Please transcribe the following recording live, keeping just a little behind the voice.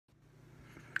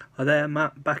Hi there,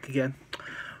 Matt, back again.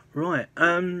 Right,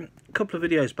 a couple of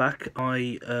videos back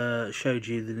I showed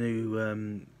you the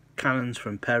new cannons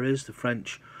from Perry's, the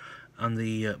French and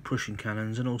the Prussian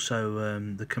cannons, and also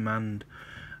the command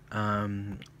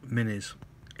minis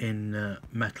in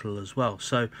metal as well.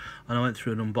 So, and I went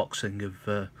through an unboxing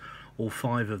of all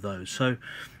 5 of those. So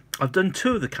I've done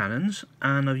 2 of the cannons,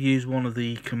 and I've used one of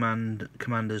the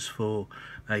commanders for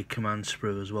a command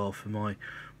sprue as well for my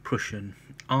Prussian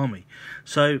army.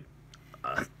 So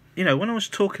you know, when I was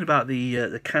talking about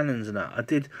the cannons and that,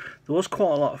 there was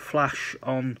quite a lot of flash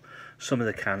on some of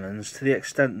the cannons, to the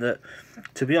extent that,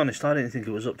 to be honest, I didn't think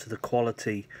it was up to the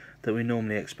quality that we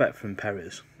normally expect from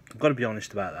Perry's. I've got to be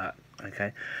honest about that.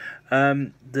 Okay,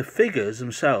 the figures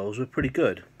themselves were pretty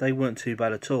good; they weren't too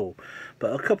bad at all.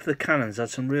 But a couple of the cannons had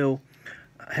some real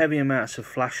heavy amounts of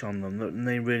flash on them, and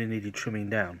they really needed trimming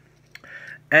down.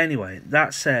 Anyway,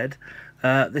 that said,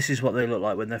 this is what they look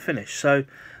like when they're finished. So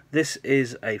this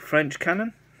is a French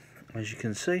cannon, as you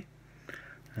can see.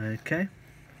 Okay,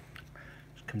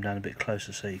 just come down a bit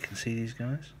closer so you can see these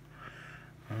guys.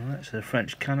 Alright, so the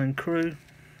French cannon crew.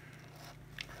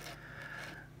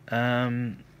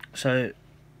 So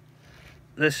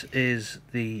this is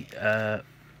the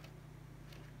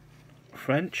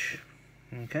French.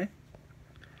 Okay,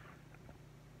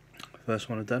 first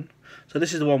one I've done. So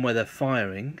this is the one where they're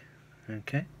firing.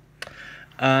 Okay,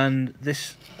 and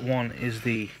this one is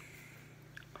the,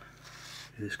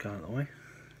 this guy out of the way.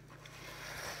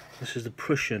 This is the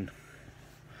Prussian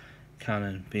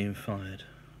cannon being fired.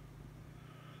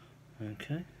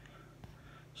 Okay,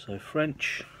 so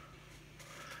French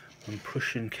and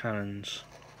Prussian cannons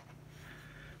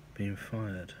being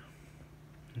fired.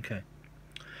 Okay,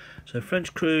 so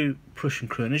French crew, Prussian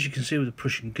crew, and as you can see with the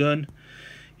Prussian gun,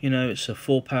 you know, it's a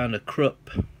 4-pounder Krupp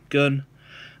gun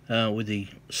with the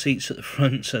seats at the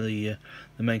front, so the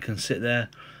men can sit there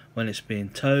when it's being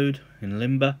towed in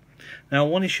limber. Now,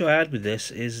 one issue I had with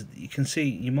this is you can see,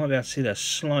 you might be able to see that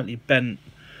slightly bent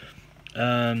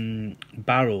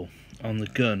barrel on the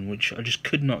gun, which I just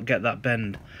could not get that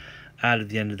bend out of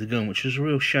the end of the gun, which was a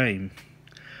real shame,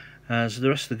 as the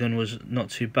rest of the gun was not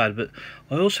too bad. But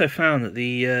I also found that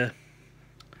the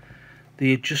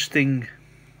adjusting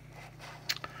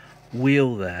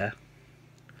wheel there,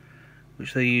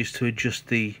 which they used to adjust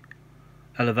the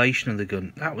elevation of the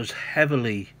gun, that was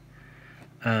heavily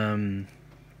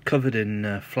covered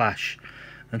in flash,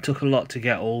 and took a lot to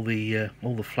get all the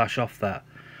flash off that.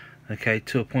 Okay,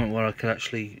 to a point where I could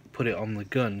actually put it on the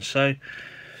gun. So,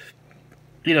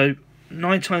 you know,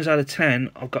 9 times out of 10,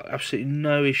 I've got absolutely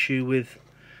no issue with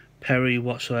Perry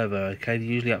whatsoever. Okay, they're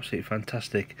usually absolutely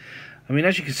fantastic. I mean,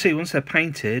 as you can see, once they're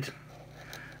painted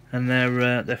and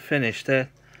they're finished, they're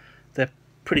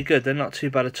pretty good. They're not too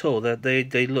bad at all.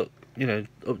 They look, you know,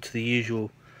 up to the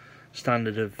usual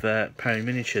standard of Perry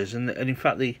miniatures, and in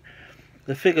fact the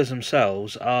figures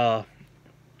themselves are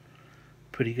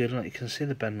pretty good. Like, you can see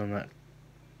the bend on that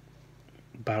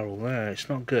barrel there. It's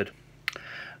not good.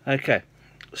 Okay,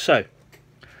 so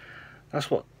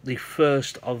that's what the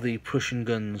first of the Prussian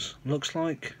guns looks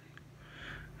like,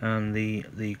 and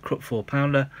the Krupp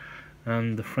 4-pounder,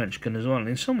 and the French gun as well. And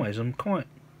in some ways, I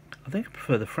think I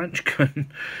prefer the French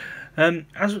gun.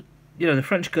 As you know, the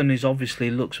French gun obviously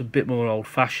looks a bit more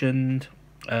old-fashioned,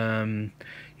 you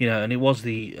know, and it was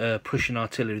the Prussian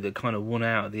artillery that kind of won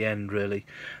out at the end. Really,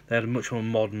 they had a much more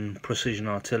modern precision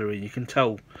artillery. You can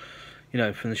tell, you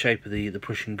know, from the shape of the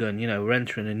Prussian gun. You know, we're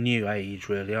entering a new age,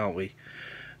 really, aren't we?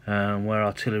 Where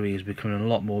artillery is becoming a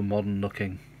lot more modern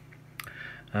looking.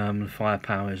 The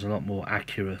firepower is a lot more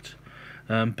accurate.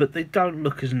 But they don't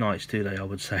look as nice, do they, I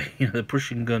would say. You know, the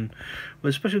Prussian gun, well,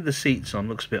 especially with the seats on,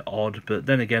 looks a bit odd. But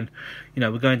then again, you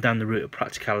know, we're going down the route of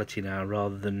practicality now,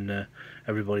 rather than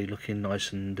everybody looking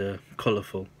nice and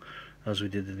colourful, as we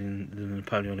did in the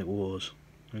Napoleonic Wars.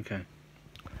 Okay,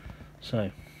 so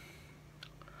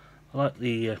I like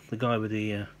the guy with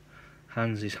the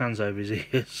his hands over his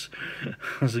ears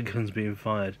as the gun's being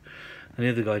fired, and the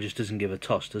other guy just doesn't give a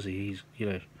toss, does he? He's, you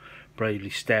know, bravely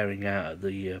staring out at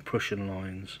the Prussian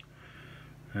lines.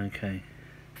 Okay,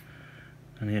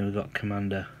 and here we've got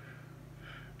commander,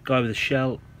 guy with a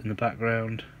shell in the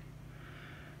background,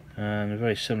 and a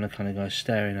very similar kind of guy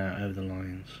staring out over the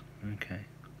lines. Okay,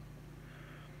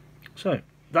 so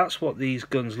that's what these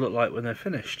guns look like when they're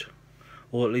finished,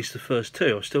 or at least the first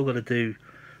 2. I've still got to do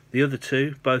the other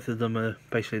 2. Both of them are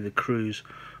basically, the crews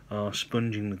are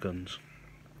sponging the guns.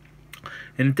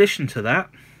 In addition to that,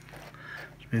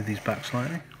 let's move these back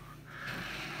slightly,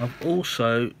 I've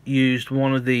also used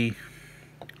one of the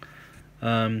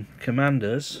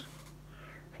commanders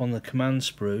from the command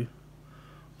sprue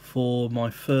for my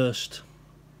first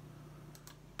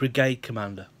brigade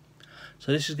commander.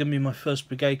 So this is going to be my first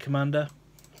brigade commander,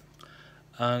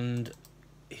 and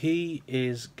he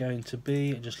is going to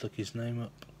be, just look his name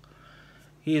up,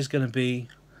 he is going to be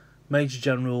Major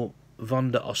General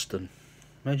von der Osten.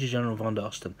 Major General von der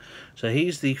Osten. So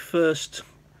he's the first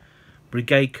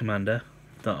brigade commander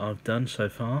that I've done so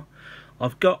far.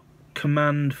 I've got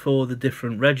command for the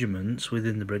different regiments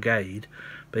within the brigade,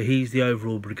 but he's the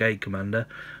overall brigade commander.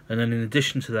 And then in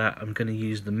addition to that, I'm going to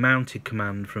use the mounted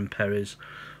command from Perez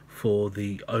for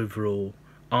the overall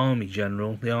army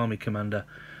general, the army commander,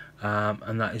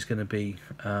 and that is going to be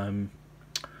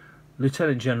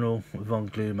Lieutenant General von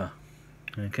Glümer.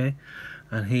 Okay,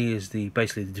 and he is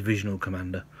basically the divisional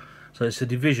commander. So it's a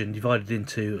division divided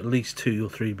into at least 2 or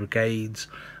 3 brigades,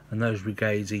 and those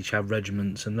brigades each have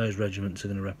regiments, and those regiments are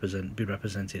going to be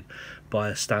represented by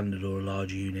a standard or a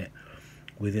large unit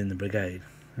within the brigade.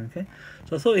 Okay,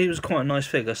 so I thought he was quite a nice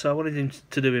figure, so I wanted him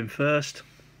to do him first.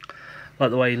 Like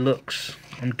the way he looks.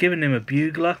 I'm giving him a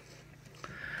bugler.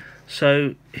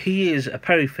 So he is a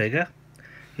Perry figure.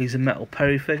 He's a metal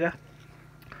Perry figure,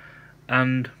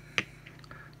 and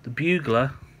the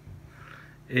bugler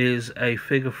is a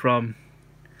figure from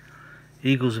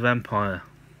Eagles of Empire.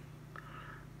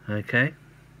 Okay,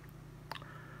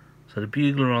 so the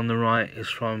bugler on the right is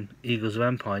from Eagles of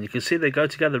Empire, and you can see they go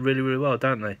together really, really well,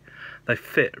 don't they? They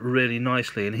fit really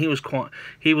nicely, and he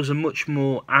was a much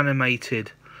more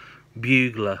animated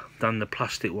bugler than the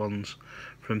plastic ones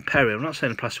from Perry. I'm not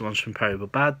saying the plastic ones from Perry were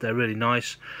bad, they're really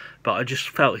nice, but I just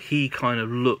felt he kind of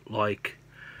looked like,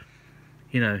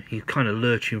 you know, he's kind of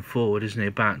lurching forward, isn't he,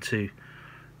 about to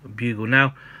bugle.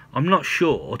 Now, I'm not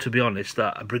sure, to be honest,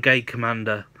 that a brigade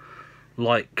commander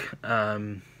like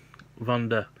von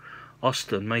der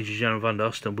Osten, Major General von der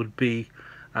Osten, would be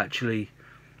actually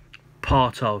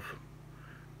part of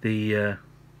the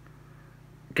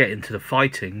getting to the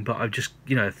fighting, but I've just,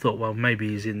 you know, thought, well, maybe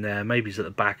he's in there, maybe he's at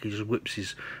the back, he just whips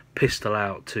his pistol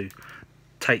out to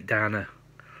take down a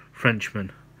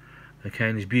Frenchman, okay,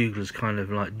 and his bugler's kind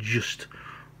of like just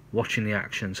watching the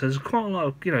action. So there's quite a lot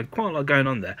of, you know, quite a lot going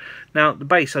on there. Now the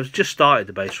base, I've just started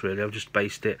the base really, I've just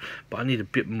based it, but I need a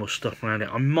bit more stuff around it.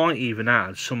 I might even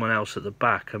add someone else at the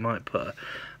back. I might put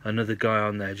another guy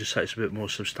on there just so it's a bit more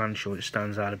substantial, it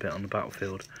stands out a bit on the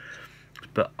battlefield.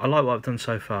 But I like what I've done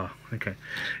so far. Okay.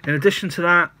 In addition to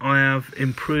that, I have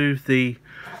improved the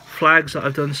flags that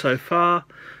I've done so far.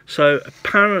 So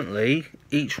apparently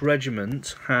each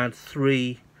regiment had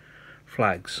 3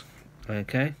 flags.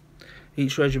 Okay.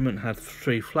 Each regiment had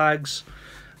 3 flags,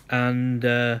 and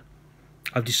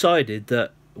I've decided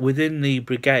that within the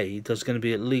brigade there's going to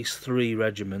be at least 3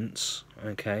 regiments.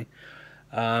 Okay.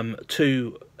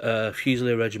 2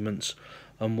 Fusilier regiments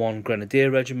and 1 Grenadier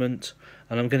regiment,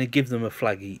 and I'm going to give them a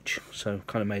flag each. So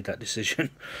kind of made that decision.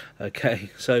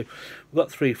 Okay, so we've got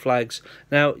 3 flags.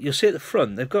 Now you'll see at the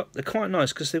front they're quite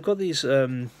nice because they've got these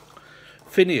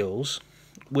finials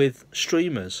with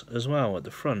streamers as well at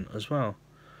the front as well.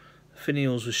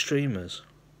 Finials with streamers,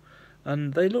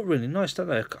 and they look really nice, don't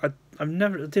they? I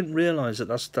didn't realise that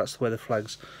that's the way the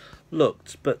flags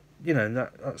looked, but you know,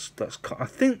 that's I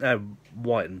think they're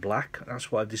white and black.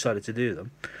 That's why I've decided to do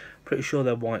them. Pretty sure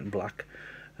they're white and black,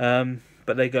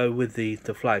 but they go with the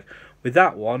flag. With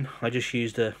that one, I just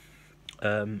used a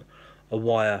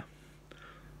wire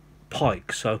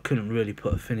pike, so I couldn't really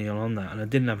put a finial on that, and I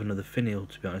didn't have another finial,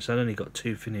 to be honest. I'd only got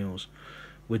 2 finials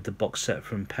with the box set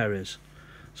from Perez.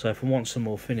 So if I want some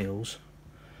more finials,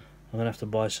 I'm going to have to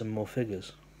buy some more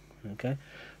figures. Okay,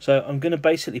 so I'm going to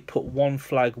basically put 1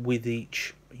 flag with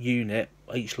each unit,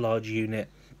 each large unit,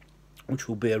 which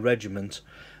will be a regiment,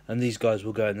 and these guys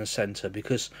will go in the centre,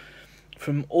 because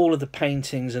from all of the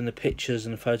paintings and the pictures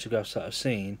and the photographs that I've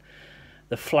seen,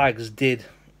 the flags did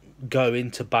go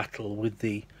into battle with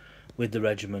the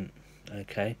regiment.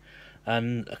 Okay,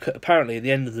 and apparently at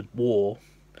the end of the war,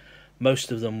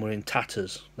 most of them were in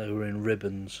tatters. They were in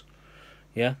ribbons.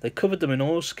 Yeah, they covered them in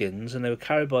oilskins, and they were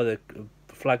carried by the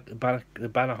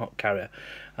banner carrier,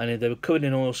 and they were covered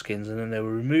in oilskins, and then they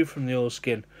were removed from the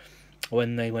oilskin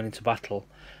when they went into battle,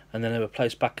 and then they were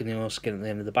placed back in the oilskin at the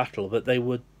end of the battle. But they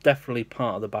were definitely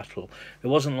part of the battle. It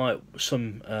wasn't like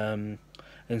some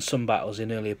in some battles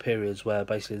in earlier periods where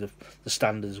basically the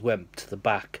standards went to the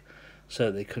back so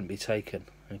that they couldn't be taken.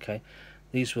 Okay,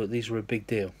 these were a big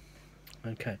deal.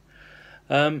 Okay.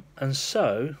 And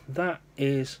so that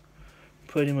is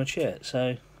pretty much it.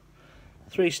 So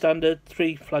 3 standard,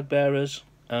 3 flag bearers,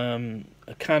 a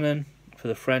cannon for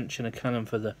the French and a cannon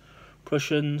for the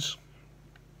Prussians,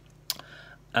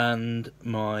 and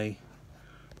my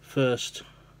first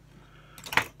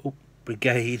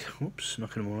brigade, oops,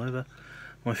 knocking them all over,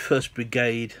 my first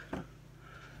brigade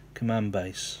command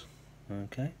base.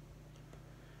 Okay,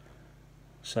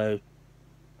 so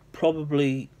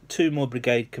probably two more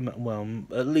brigade well,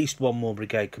 at least one more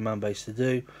brigade command base to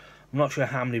do. I'm not sure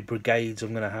how many brigades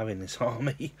I'm going to have in this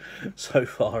army so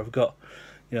far. I've got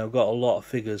a lot of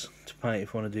figures to paint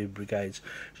if I want to do brigades.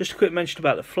 Just a quick mention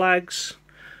about the flags.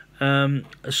 A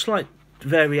slight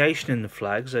variation in the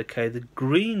flags. Okay, the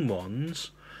green ones,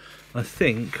 I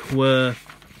think, were,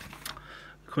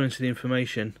 according to the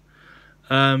information,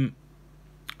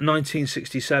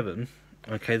 1967.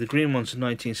 Okay, the green ones are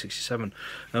 1967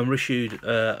 and were issued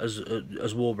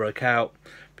as war broke out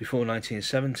before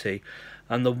 1970,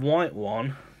 and the white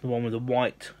one, the one with the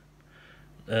white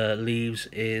leaves,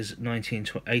 is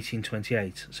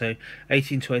 1828. So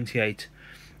 1828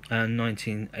 and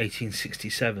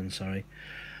 1867. Sorry.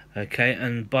 Okay,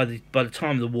 and by the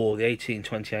time of the war, the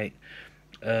 1828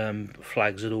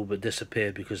 flags had all but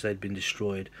disappeared because they'd been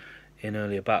destroyed in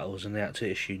earlier battles, and they had to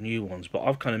issue new ones. But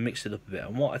I've kind of mixed it up a bit,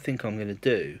 and what I think I'm going to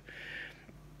do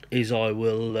is I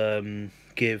will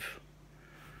give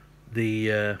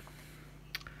the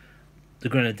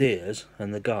Grenadiers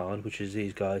and the Guard, which is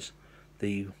these guys,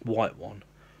 the white one,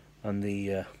 and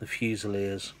the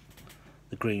Fusiliers,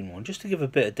 the green one, just to give a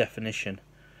bit of definition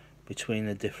between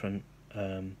the different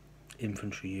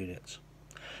infantry units.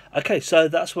 Okay, so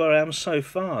that's where I am so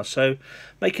far. So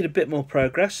making a bit more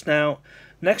progress now.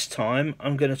 Next time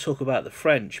I'm going to talk about the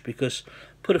French, because I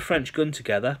put a French gun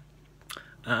together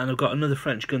and I've got another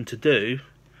French gun to do,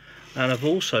 and I've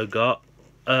also got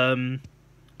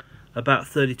about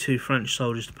 32 French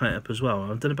soldiers to paint up as well.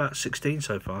 I've done about 16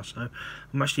 so far, so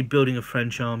I'm actually building a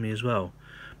French army as well,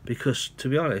 because to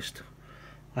be honest,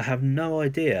 I have no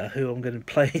idea who I'm going to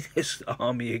play this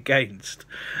army against,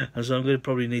 and so I'm going to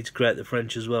probably need to create the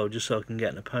French as well, just so I can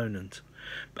get an opponent.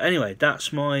 But anyway,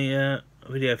 that's my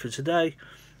video for today.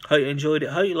 Hope you enjoyed it.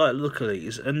 Hope you like the look of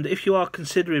these, and if you are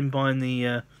considering buying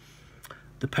the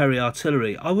Perry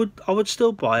artillery, I would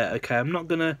still buy it. Okay, I'm not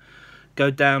gonna go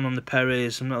down on the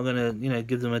Perrys. I'm not gonna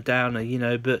give them a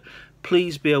downer, but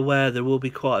please be aware there will be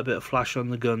quite a bit of flash on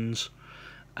the guns,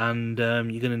 and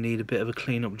you're going to need a bit of a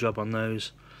clean-up job on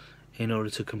those in order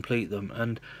to complete them.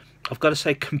 And I've got to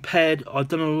say, I've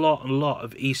done a lot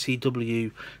of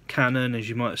ECW cannon, as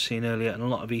you might have seen earlier, and a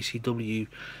lot of ECW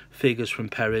figures from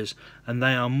Perry's, and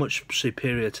they are much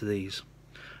superior to these.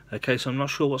 Okay, so I'm not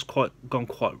sure what's gone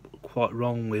quite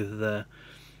wrong with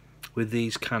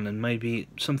these cannon. Maybe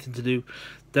something to do.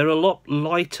 They're a lot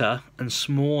lighter and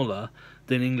smaller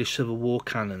than English Civil War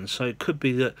cannons, so it could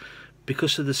be that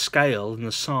because of the scale and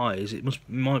the size, it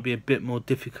might be a bit more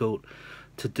difficult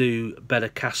to do better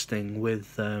casting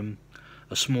with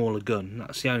a smaller gun.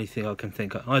 That's the only thing I can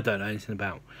think of. I don't know anything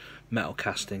about metal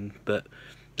casting, but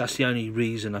that's the only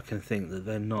reason I can think that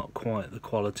they're not quite the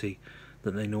quality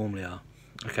that they normally are.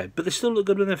 Okay, but they still look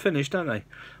good when they're finished, don't they?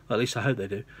 Well, at least I hope they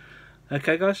do.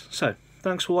 Okay, guys, so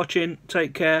thanks for watching.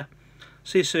 Take care.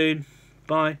 See you soon.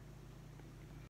 Bye.